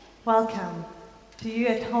Welcome to you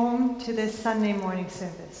at home to this Sunday morning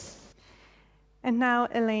service. And now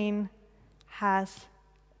Elaine has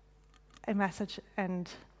a message and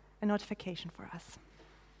a notification for us.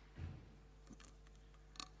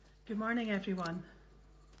 Good morning, everyone.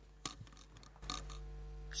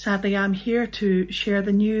 Sadly, I'm here to share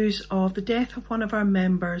the news of the death of one of our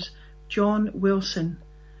members, John Wilson,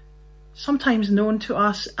 sometimes known to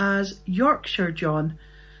us as Yorkshire John.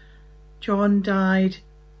 John died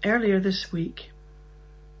earlier this week.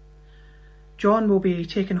 John will be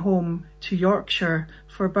taken home to Yorkshire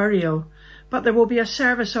for burial, but there will be a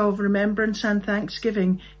service of remembrance and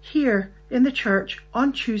thanksgiving here in the church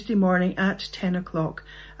on Tuesday morning at 10 o'clock,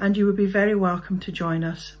 and you will be very welcome to join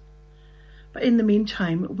us. But in the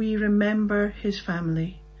meantime, we remember his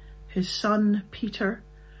family, his son Peter,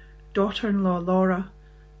 daughter-in-law Laura,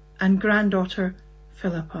 and granddaughter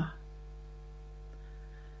Philippa.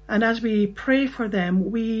 And as we pray for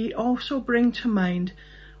them, we also bring to mind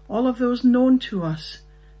all of those known to us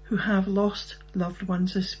who have lost loved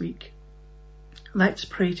ones this week. Let's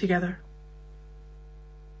pray together.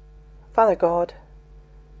 Father God,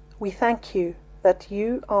 we thank you that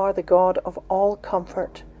you are the God of all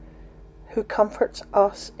comfort, who comforts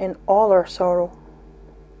us in all our sorrow.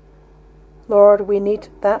 Lord, we need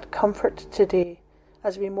that comfort today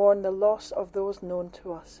as we mourn the loss of those known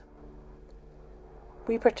to us.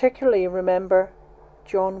 We particularly remember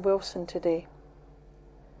John Wilson today.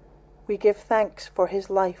 We give thanks for his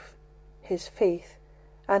life, his faith,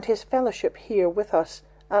 and his fellowship here with us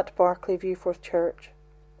at Barclay Viewforth Church.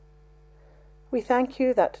 We thank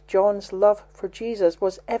you that John's love for Jesus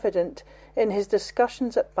was evident in his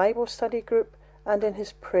discussions at Bible study group and in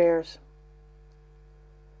his prayers.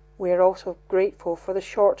 We are also grateful for the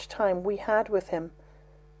short time we had with him,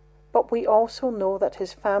 but we also know that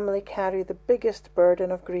his family carry the biggest burden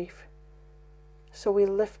of grief. So we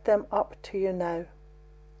lift them up to you now.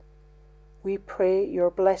 We pray your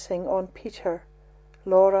blessing on Peter,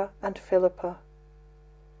 Laura, and Philippa.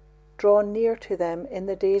 Draw near to them in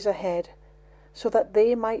the days ahead, so that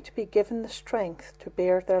they might be given the strength to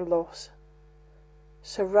bear their loss.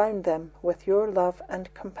 Surround them with your love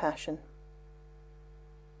and compassion.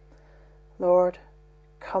 Lord,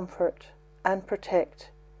 comfort and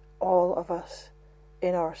protect all of us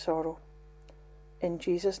in our sorrow. In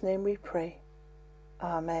Jesus' name we pray.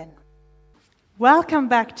 Amen. Welcome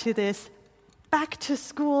back to this back to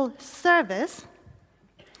school service.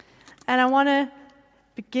 And I want to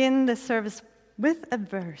begin the service with a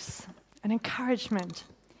verse, an encouragement.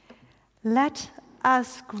 Let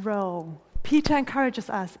us grow. Peter encourages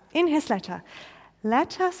us in his letter.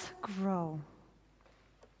 Let us grow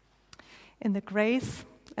in the grace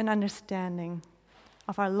and understanding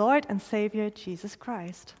of our Lord and Savior Jesus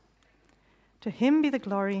Christ. To him be the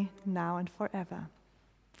glory now and forever.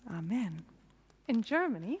 Amen. In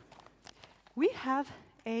Germany, we have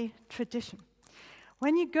a tradition.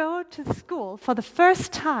 When you go to the school for the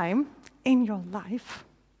first time in your life,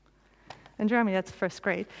 in Germany that's first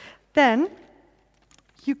grade, then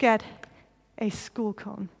you get a school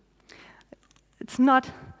cone. It's not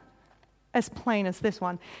as plain as this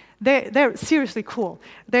one. They're seriously cool.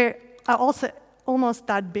 They are also almost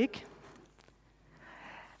that big,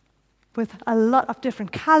 with a lot of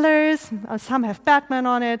different colors. Some have Batman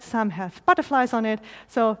on it, some have butterflies on it.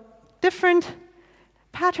 So different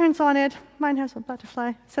patterns on it. Mine has a butterfly.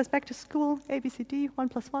 It says back to school, ABCD,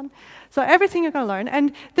 1+1. So everything you're going to learn.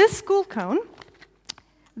 And this school cone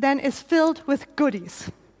then is filled with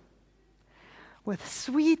goodies, with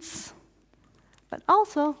sweets, but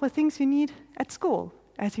also with things you need at school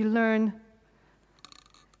as you learn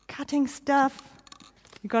cutting stuff.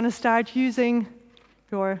 You're going to start using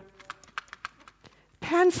your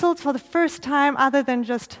pencils for the first time other than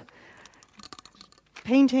just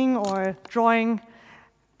painting or drawing.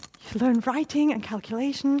 You learn writing and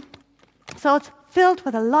calculation. So it's filled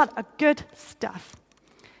with a lot of good stuff.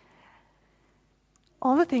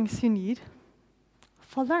 All the things you need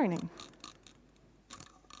for learning.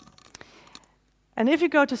 And if you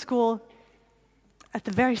go to school at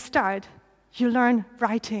the very start, you learn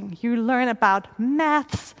writing, you learn about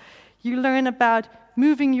maths, you learn about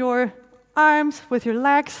moving your arms with your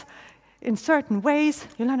legs in certain ways,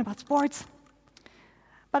 you learn about sports.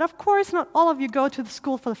 But of course, not all of you go to the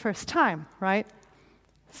school for the first time, right?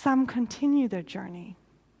 Some continue their journey.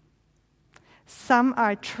 Some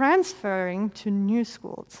are transferring to new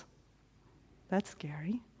schools. That's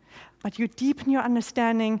scary. But you deepen your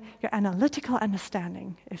understanding, your analytical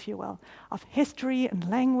understanding, if you will, of history and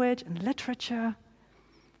language and literature.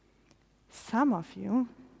 Some of you,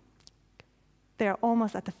 they are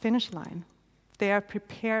almost at the finish line. They are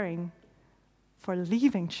preparing for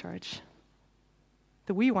leaving church,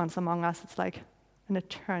 the wee ones among us, it's like an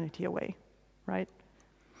eternity away, right?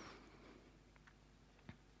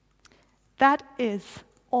 That is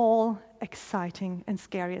all exciting and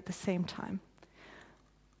scary at the same time.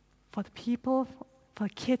 For the people, for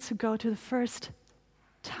kids who go to the first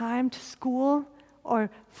time to school, or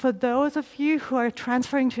for those of you who are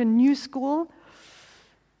transferring to a new school,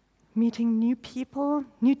 meeting new people,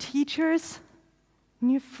 new teachers,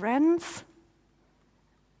 new friends,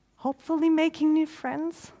 hopefully making new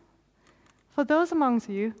friends. For those amongst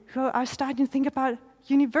you who are starting to think about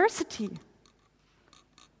university,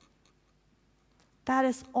 that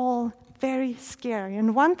is all very scary.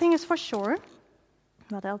 And one thing is for sure,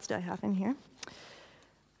 what else do I have in here?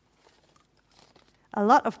 A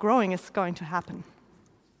lot of growing is going to happen.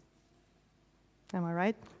 Am I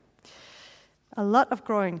right? A lot of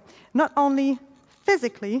growing. Not only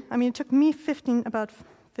physically, it took me about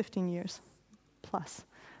 15 years plus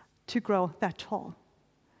to grow that tall.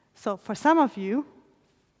 So for some of you,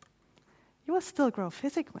 you will still grow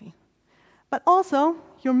physically. But also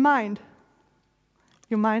your mind.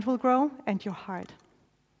 Your mind will grow and your heart.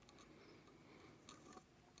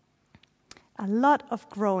 A lot of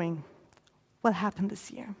growing will happen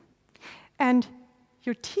this year. And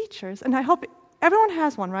your teachers, and I hope everyone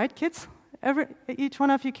has one, right, kids? Each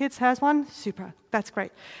one of you kids has one? Super, that's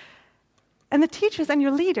great. And the teachers and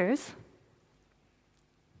your leaders,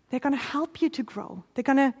 they're going to help you to grow. They're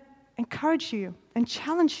going to encourage you and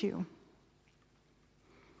challenge you.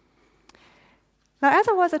 Now, as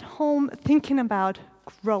I was at home thinking about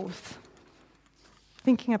growth,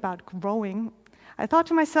 thinking about growing, I thought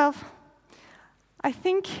to myself, I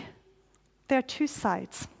think there are two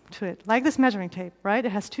sides to it, like this measuring tape, right?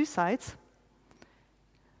 It has two sides.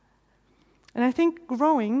 And I think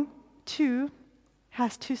growing, too,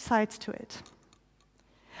 has two sides to it.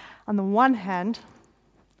 On the one hand,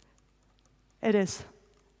 it is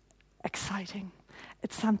exciting.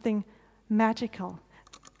 It's something magical.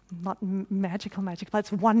 Not magical, but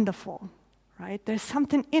it's wonderful, right? There's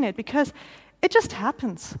something in it because it just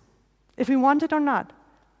happens, if we want it or not.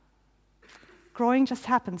 Growing just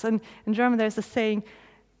happens. And in German, there's a saying,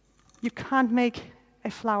 you can't make a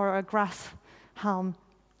flower or a grass halm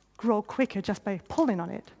grow quicker just by pulling on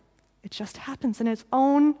it. It just happens in its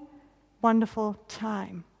own wonderful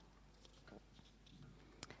time.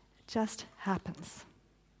 It just happens.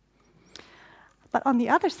 But on the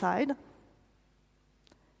other side,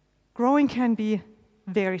 growing can be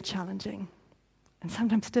very challenging and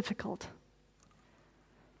sometimes difficult.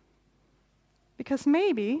 Because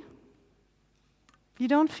maybe you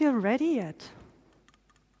don't feel ready yet.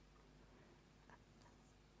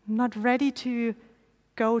 Not ready to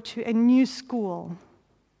go to a new school.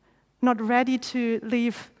 Not ready to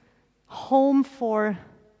leave home for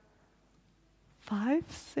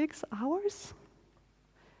 5-6 hours.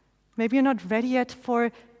 Maybe you're not ready yet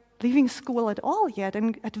for leaving school at all yet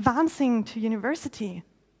and advancing to university.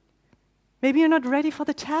 Maybe you're not ready for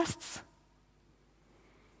the tests.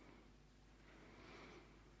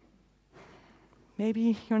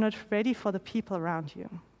 Maybe you're not ready for the people around you.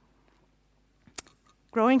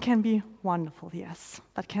 Growing can be wonderful, yes,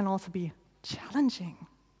 but can also be challenging.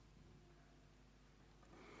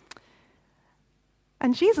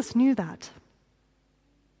 And Jesus knew that.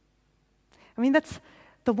 That's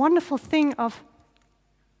the wonderful thing of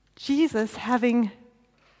Jesus having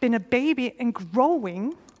been a baby and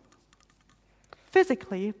growing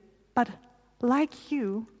physically, but like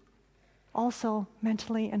you, also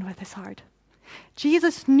mentally and with his heart.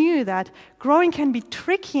 Jesus knew that growing can be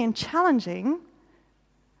tricky and challenging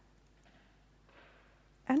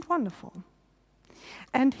and wonderful.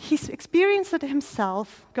 And he's experienced it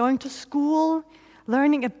himself, going to school,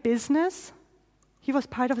 learning a business. He was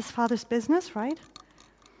part of his father's business, right?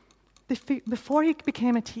 Before he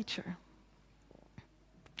became a teacher.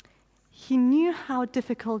 He knew how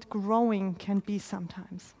difficult growing can be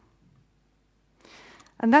sometimes.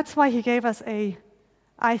 And that's why he gave us a,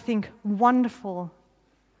 I think, wonderful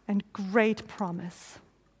and great promise.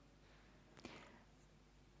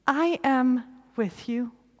 I am with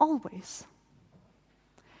you always.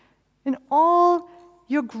 In all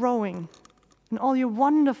your growing, in all your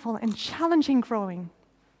wonderful and challenging growing,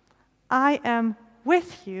 I am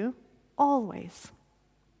with you always.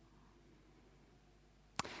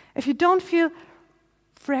 If you don't feel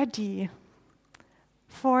ready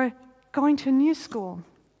for going to a new school,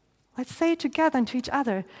 let's say it together and to each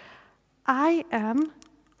other, I am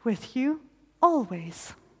with you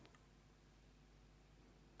always.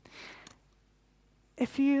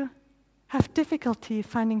 If you have difficulty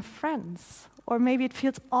finding friends, or maybe it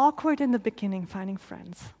feels awkward in the beginning finding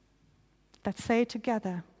friends, Let's say it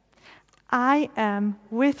together. I am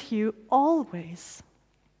with you always.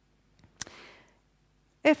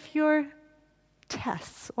 If your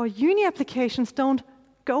tests or uni applications don't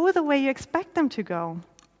go the way you expect them to go,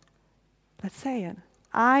 let's say it.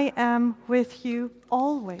 I am with you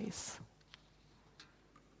always.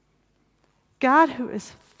 God who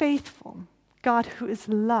is faithful, God who is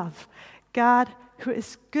love, God who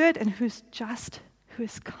is good and who is just, who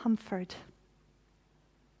is comfort.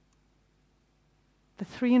 The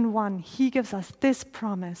 3-in-1, he gives us this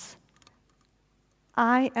promise.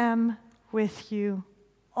 I am with you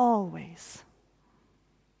always.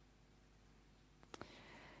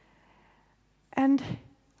 And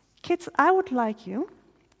kids, I would like you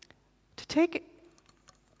to take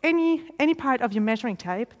any part of your measuring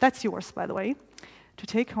tape, that's yours, by the way, to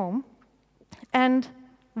take home and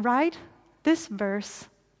write this verse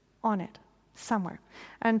on it somewhere.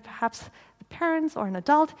 And perhaps the parents or an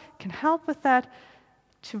adult can help with that,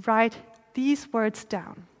 to write these words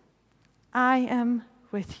down. I am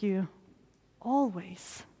with you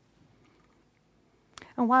always.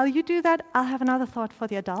 And while you do that, I'll have another thought for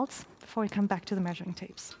the adults before we come back to the measuring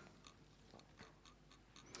tapes.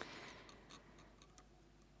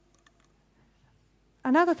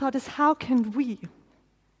 Another thought is, how can we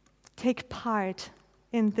take part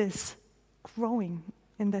in this growing,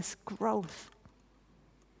 in this growth?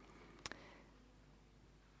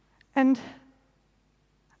 And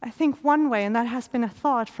I think one way, and that has been a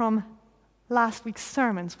thought from last week's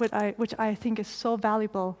sermons, which I think is so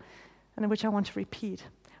valuable and which I want to repeat.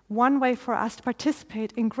 One way for us to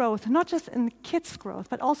participate in growth, not just in the kids' growth,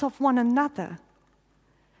 but also of one another,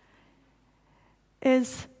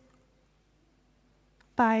 is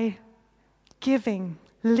by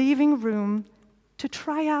leaving room to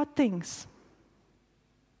try out things,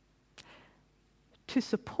 to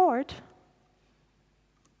support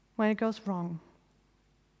when it goes wrong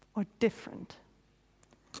or different,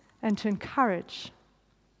 and to encourage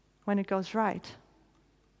when it goes right.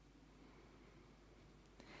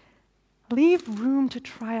 Leave room to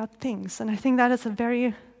try out things, and I think that is a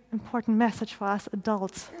very important message for us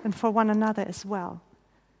adults and for one another as well.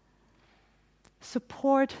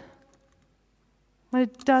 Support when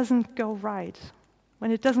it doesn't go right,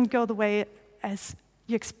 when it doesn't go the way as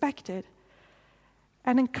you expected,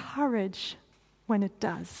 and encourage when it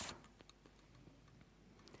does.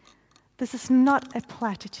 This is not a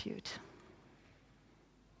platitude.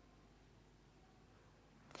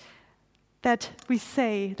 That we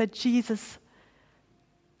say that Jesus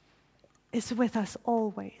is with us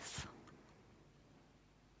always.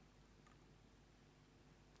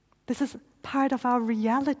 This is part of our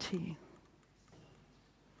reality.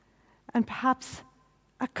 And perhaps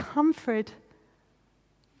a comfort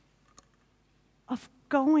of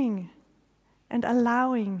going and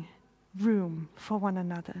allowing room for one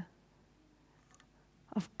another.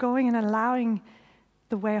 Of going and allowing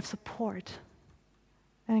the way of support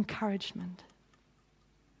and encouragement.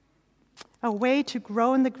 A way to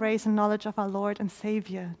grow in the grace and knowledge of our Lord and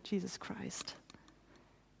Savior, Jesus Christ.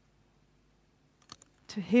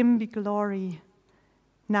 To him be glory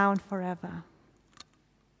now and forever.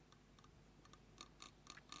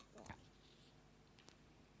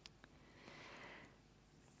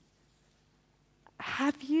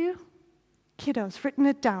 Have you, kiddos, written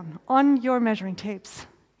it down on your measuring tapes?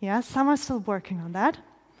 Yeah, some are still working on that.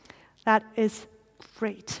 That is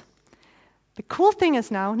great. The cool thing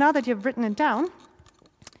is now that you've written it down,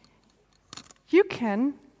 you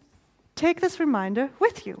can take this reminder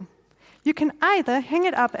with you. You can either hang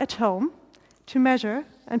it up at home to measure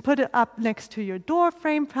and put it up next to your door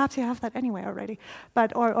frame. Perhaps you have that anyway already,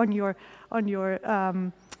 or on your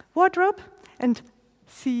wardrobe, and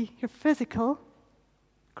see your physical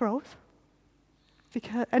growth.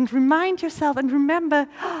 And remind yourself and remember,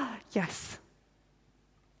 yes,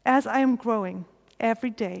 as I am growing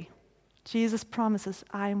every day, Jesus promises,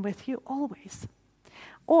 I am with you always.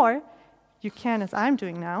 Or you can, as I'm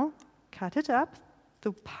doing now, cut it up,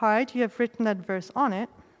 the part you have written that verse on it,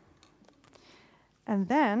 and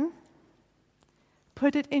then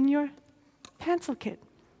put it in your pencil kit.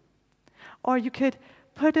 Or you could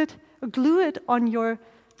glue it on your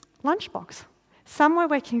lunchbox, somewhere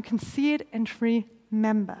where you can see it and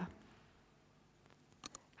remember.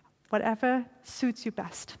 Whatever suits you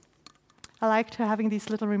best. I like to having these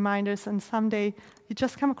little reminders, and someday you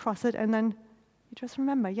just come across it and then you just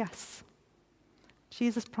remember, yes,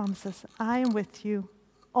 Jesus promises, I am with you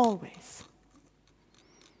always.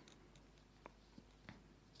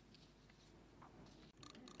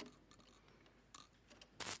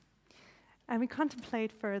 And we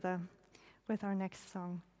contemplate further with our next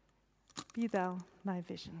song, Be Thou My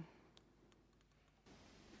Vision.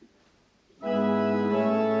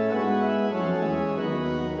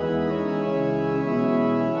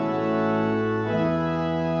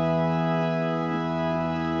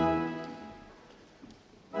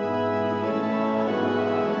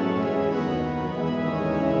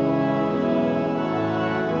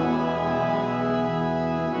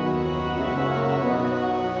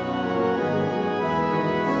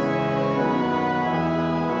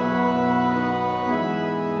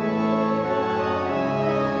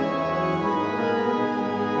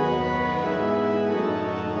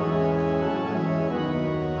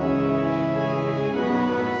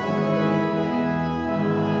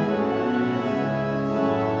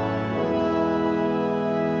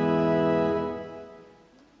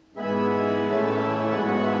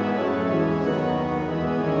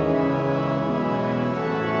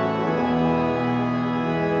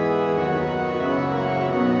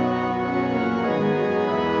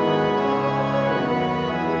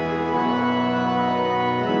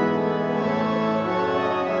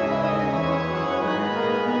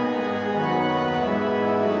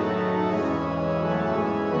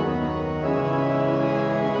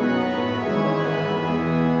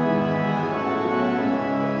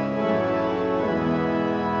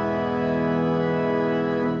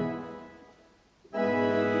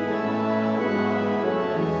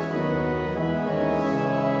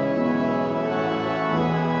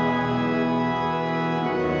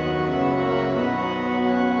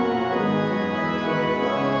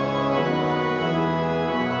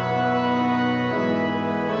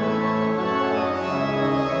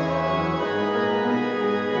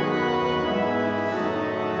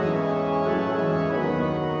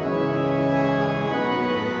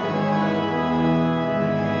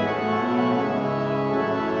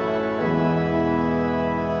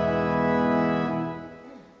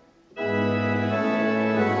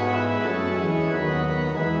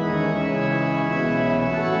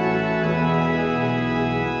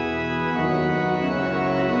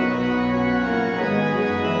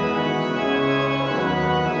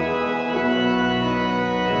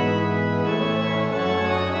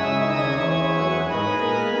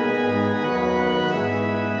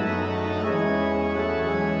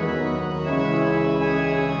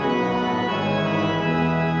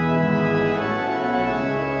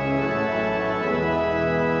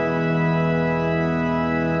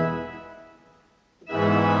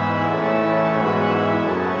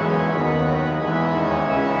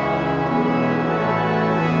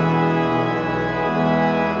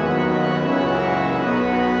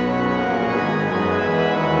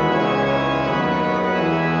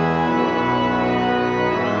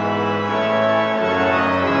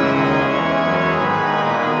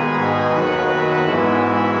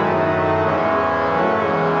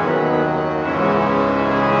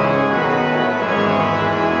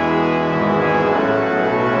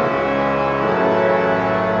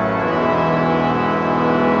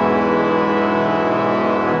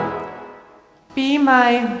 be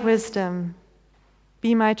my wisdom,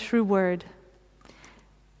 be my true word.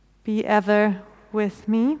 Be ever with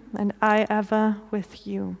me, and I ever with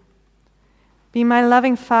you. Be my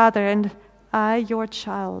loving Father, and I your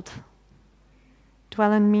child.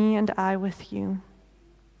 Dwell in me, and I with you.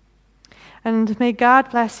 And may God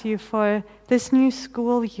bless you for this new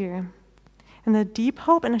school year, and the deep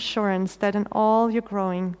hope and assurance that in all your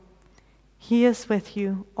growing, He is with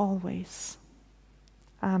you always.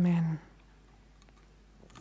 Amen.